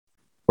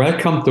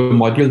Welcome to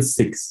Module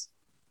 6.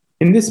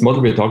 In this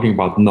module, we're talking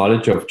about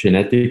knowledge of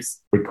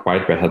genetics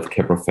required by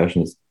healthcare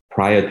professionals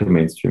prior to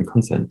mainstream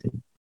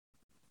consenting.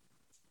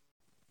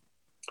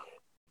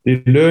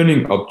 The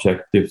learning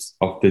objectives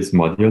of this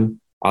module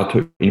are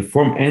to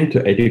inform and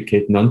to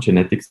educate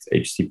non-genetics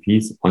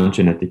HCPs on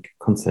genetic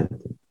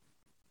consenting.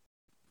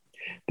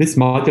 This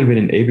module will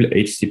enable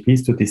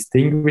HCPs to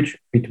distinguish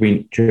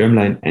between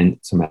germline and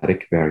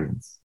somatic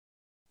variants.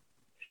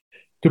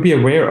 To be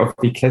aware of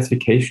the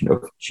classification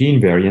of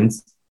gene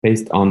variants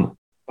based on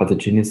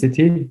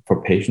pathogenicity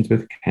for patients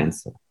with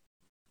cancer,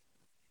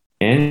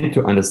 and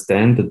to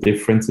understand the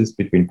differences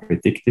between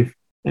predictive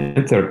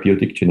and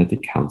therapeutic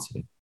genetic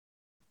counseling.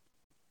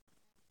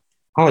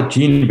 How are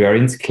gene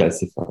variants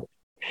classified?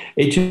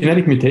 A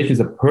genetic mutation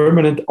is a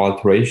permanent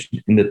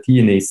alteration in the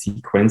DNA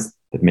sequence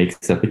that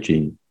makes up a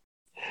gene.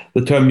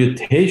 The term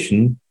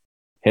mutation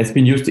has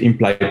been used to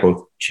imply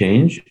both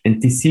change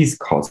and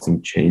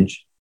disease-causing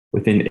change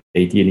within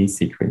a DNA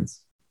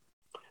sequence.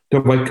 To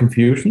avoid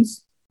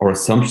confusions or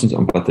assumptions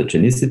on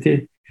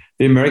pathogenicity,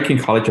 the American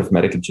College of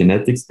Medical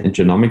Genetics and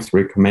Genomics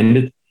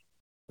recommended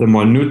the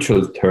more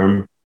neutral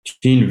term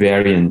gene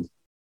variant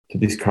to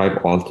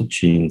describe altered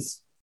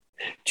genes.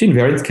 Gene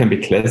variants can be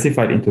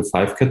classified into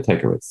 5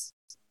 categories: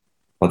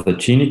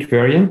 pathogenic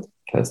variant,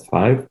 class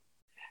 5,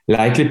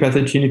 likely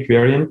pathogenic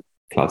variant,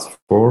 class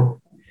 4,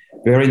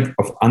 variant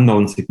of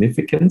unknown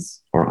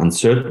significance or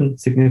uncertain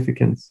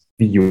significance,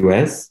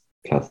 VUS,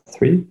 class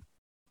 3,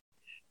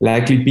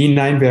 likely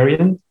B9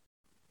 variant,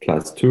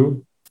 class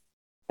 2,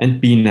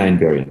 and B9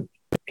 variant,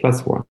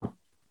 class 1.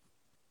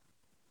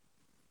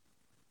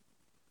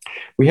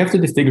 We have to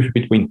distinguish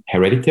between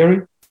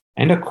hereditary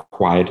and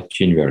acquired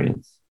gene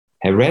variants.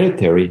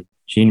 Hereditary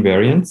gene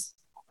variants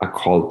are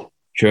called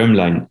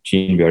germline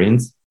gene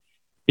variants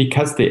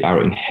because they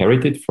are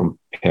inherited from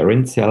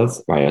parent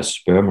cells via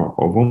sperm or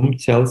ovum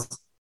cells,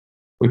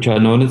 which are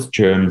known as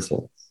germ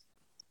cells.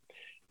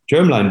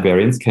 Germline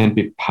variants can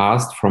be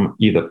passed from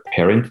either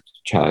parent to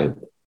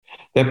child.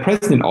 They're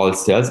present in all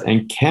cells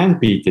and can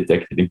be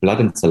detected in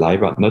blood and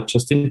saliva, not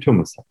just in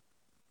tumor cells.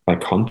 By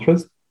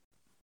contrast,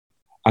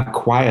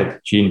 acquired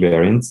gene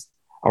variants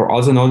are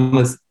also known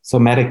as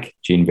somatic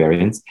gene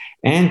variants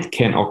and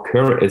can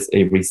occur as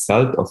a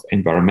result of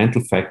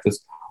environmental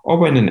factors or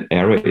when an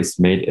error is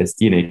made as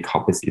DNA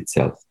copies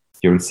itself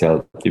during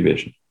cell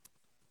division.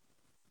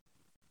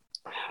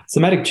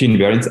 Somatic gene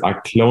variants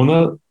are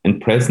clonal and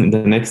present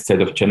in the next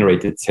set of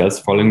generated cells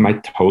following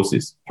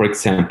mitosis. For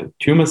example,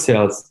 tumor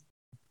cells.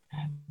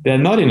 They are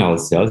not in all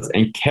cells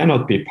and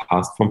cannot be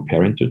passed from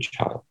parent to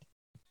child.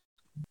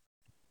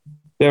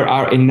 There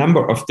are a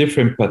number of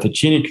different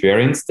pathogenic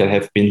variants that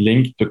have been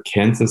linked to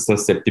cancer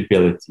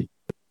susceptibility.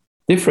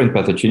 Different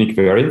pathogenic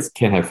variants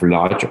can have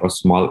large or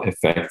small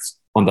effects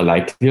on the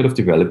likelihood of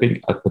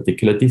developing a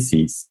particular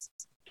disease.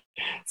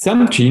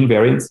 Some gene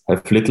variants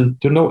have little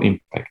to no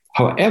impact.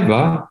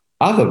 However,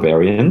 other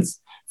variants,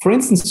 for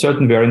instance,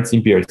 certain variants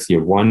in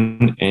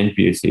BRCA1 and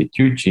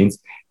BRCA2 genes,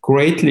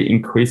 greatly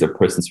increase a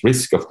person's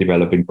risk of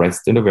developing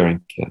breast and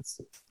ovarian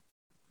cancer.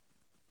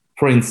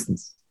 For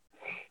instance,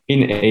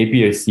 in a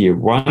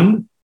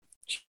BRCA1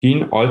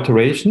 gene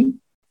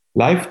alteration,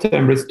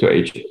 lifetime risk to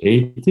age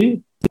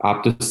 80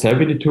 up to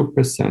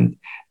 72%,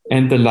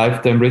 and the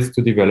lifetime risk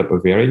to develop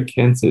ovarian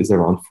cancer is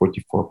around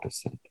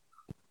 44%.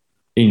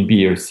 In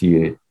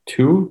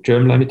BRCA2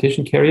 germline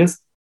mutation carriers,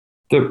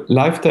 the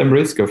lifetime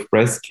risk of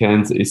breast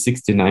cancer is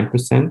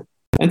 69%,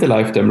 and the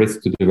lifetime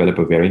risk to develop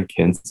ovarian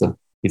cancer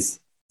is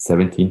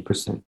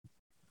 17%.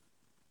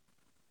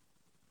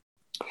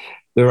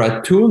 There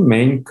are 2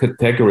 main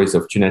categories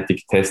of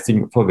genetic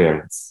testing for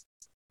variants.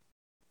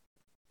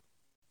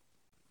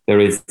 There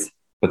is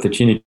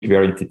pathogenic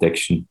variant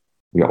detection.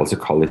 We also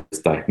call it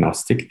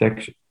diagnostic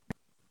detection.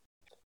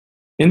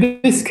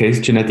 In this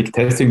case, genetic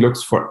testing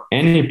looks for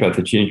any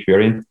pathogenic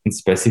variant in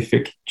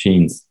specific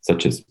genes,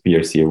 such as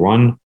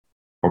BRCA1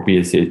 or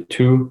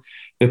BRCA2,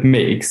 that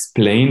may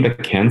explain the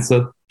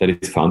cancer that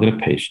is found in a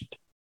patient.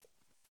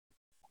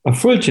 A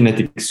full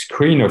genetic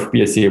screen of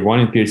BRCA1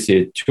 and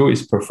BRCA2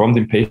 is performed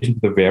in patients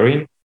with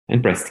ovarian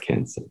and breast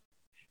cancer.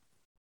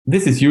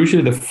 This is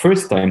usually the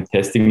first time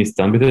testing is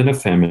done within a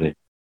family.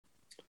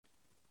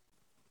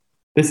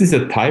 This is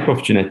a type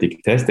of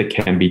genetic test that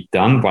can be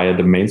done via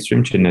the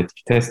mainstream genetic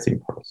testing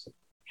process.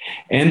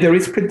 And there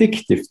is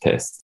predictive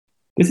tests.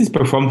 This is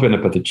performed when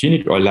a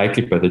pathogenic or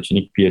likely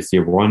pathogenic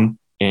BRCA1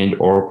 and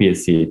or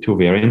BRCA2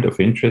 variant of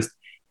interest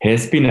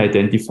has been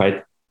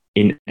identified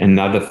in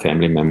another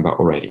family member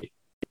already.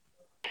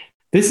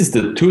 This is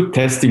the 2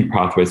 testing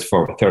pathways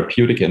for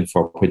therapeutic and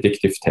for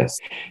predictive tests.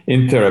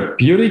 In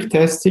therapeutic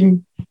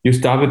testing, you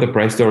start with the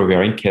breast or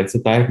ovarian cancer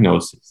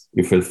diagnosis.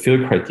 You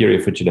fulfill criteria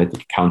for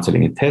genetic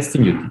counseling and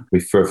testing. You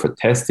refer for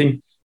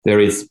testing. There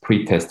is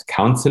pre-test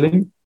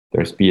counseling.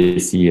 There's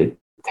BRCA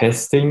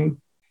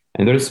testing,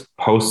 and there's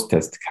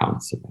post-test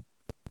counseling.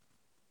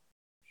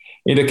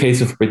 In the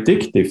case of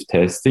predictive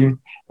testing,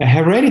 a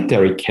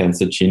hereditary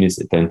cancer gene is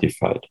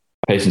identified.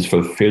 Patients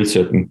fulfill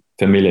certain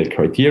familial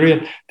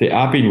criteria. They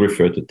are being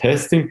referred to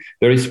testing.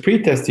 There is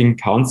pre-testing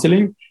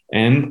counseling,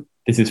 And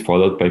this is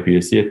followed by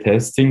BRCA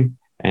testing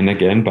and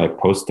again by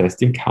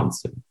post-testing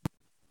counseling.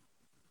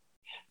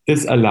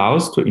 This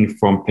allows to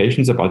inform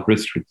patients about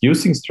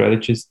risk-reducing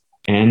strategies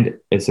and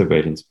a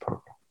surveillance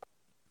program.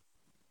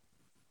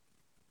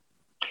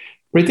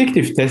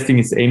 Predictive testing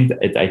is aimed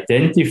at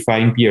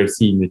identifying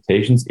BRCA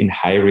mutations in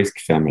high-risk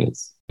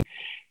families.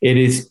 It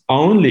is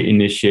only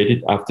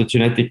initiated after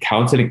genetic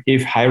counseling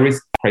if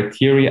high-risk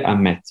criteria are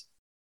met.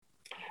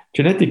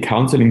 Genetic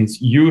counseling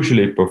is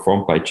usually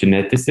performed by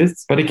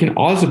geneticists, but it can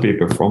also be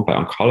performed by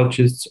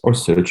oncologists or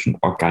surgeons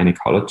or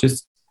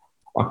gynecologists,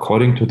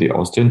 according to the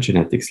Austrian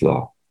genetics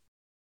law.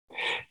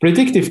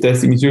 Predictive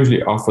testing is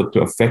usually offered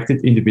to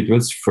affected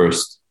individuals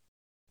first.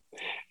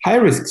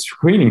 High-risk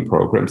screening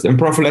programs and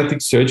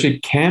prophylactic surgery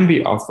can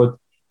be offered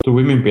to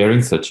women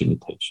bearing such a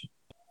mutation.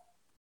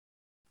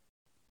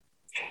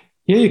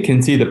 Here you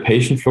can see the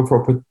patient flow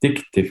for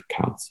predictive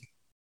counseling.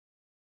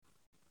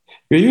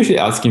 We're usually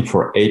asking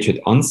for age at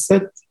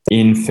onset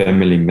in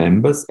family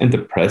members and the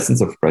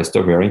presence of breast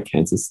or ovarian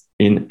cancers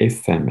in a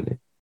family.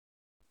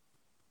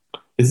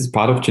 This is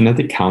part of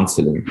genetic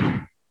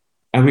counseling.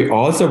 And we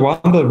also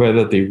wonder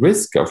whether the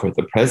risk of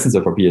the presence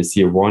of a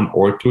BRCA1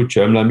 or 2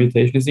 germline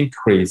mutation is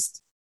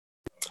increased.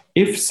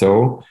 If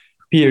so,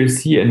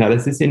 BRCA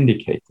analysis is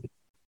indicated.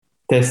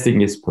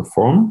 Testing is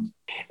performed,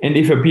 and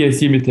if a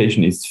BRCA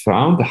mutation is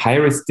found,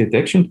 high-risk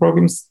detection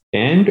programs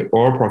and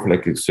or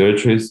prophylactic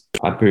surgeries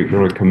are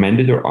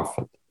recommended or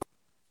offered.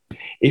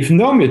 If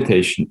no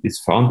mutation is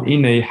found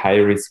in a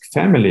high-risk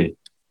family,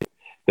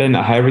 then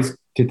a high-risk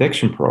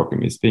detection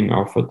program is being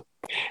offered.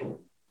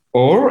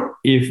 Or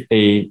if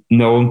a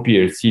known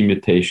BRCA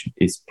mutation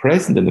is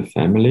present in the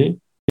family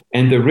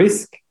and the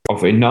risk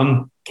of a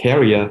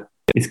non-carrier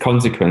is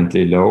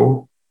consequently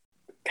low,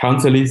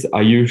 counselors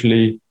are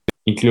usually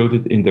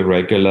included in the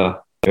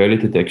regular early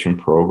detection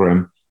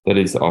program that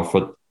is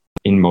offered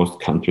in most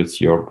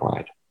countries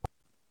Europe-wide.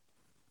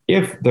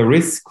 If the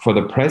risk for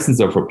the presence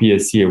of a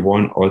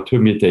BRCA1 or 2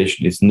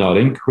 mutation is not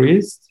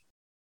increased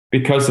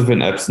because of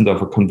an absence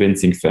of a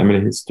convincing family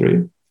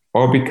history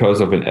or because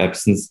of an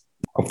absence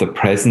of the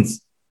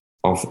presence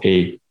of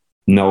a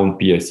known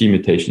BRCA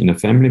mutation in a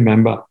family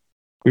member,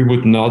 we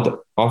would not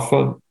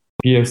offer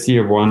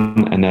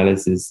BRCA1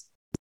 analysis,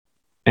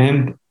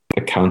 and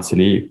a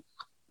counselee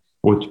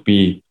would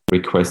be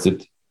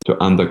requested to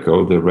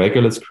undergo the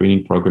regular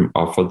screening program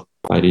offered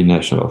by the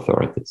national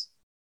authorities.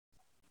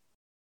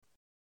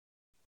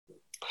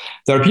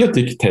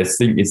 Therapeutic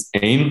testing is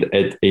aimed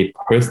at a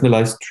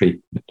personalized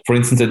treatment, for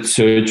instance, at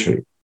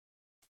surgery.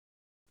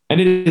 And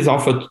it is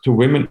offered to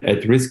women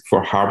at risk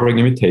for harboring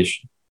a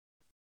mutation.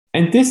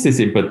 And this is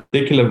in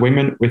particular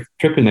women with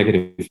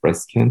triple-negative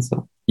breast cancer,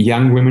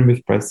 young women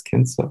with breast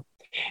cancer,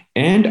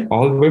 and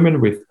all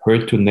women with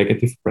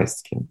HER2-negative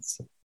breast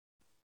cancer.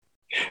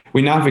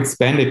 We now have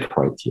expanded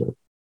criteria.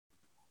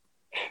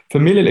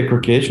 Familial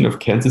aggregation of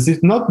cancers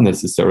is not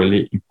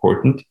necessarily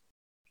important.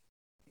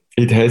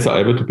 It has,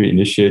 however, to be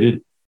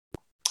initiated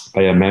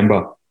by a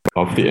member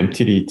of the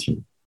MTD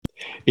team.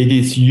 It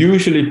is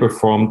usually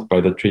performed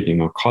by the treating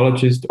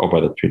oncologist or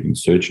by the treating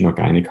surgeon or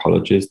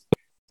gynecologist,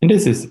 and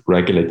this is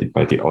regulated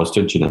by the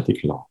Austrian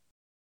genetic law.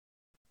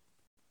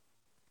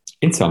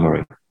 In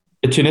summary,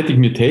 a genetic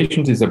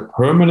mutation is a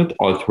permanent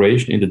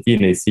alteration in the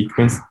DNA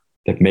sequence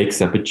that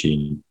makes up a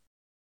gene.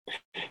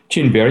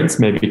 Gene variants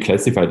may be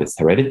classified as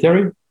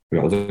hereditary, we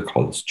also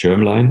call this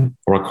germline,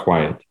 or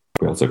acquired,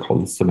 we also call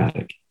this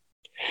somatic.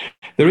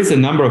 There is a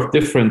number of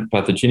different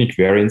pathogenic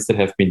variants that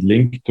have been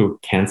linked to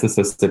cancer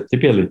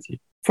susceptibility.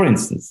 For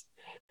instance,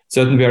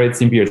 certain variants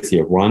in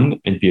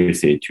BRCA1 and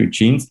BRCA2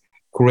 genes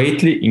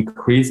greatly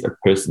increase a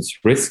person's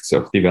risks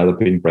of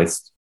developing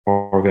breast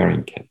or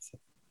ovarian cancer.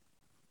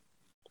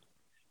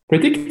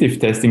 Predictive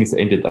testing is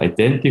aimed at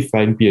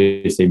identifying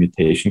BRCA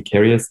mutation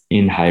carriers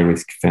in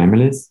high-risk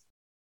families,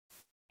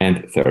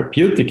 and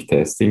therapeutic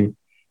testing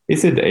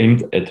is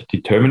aimed at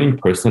determining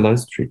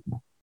personalized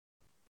treatment.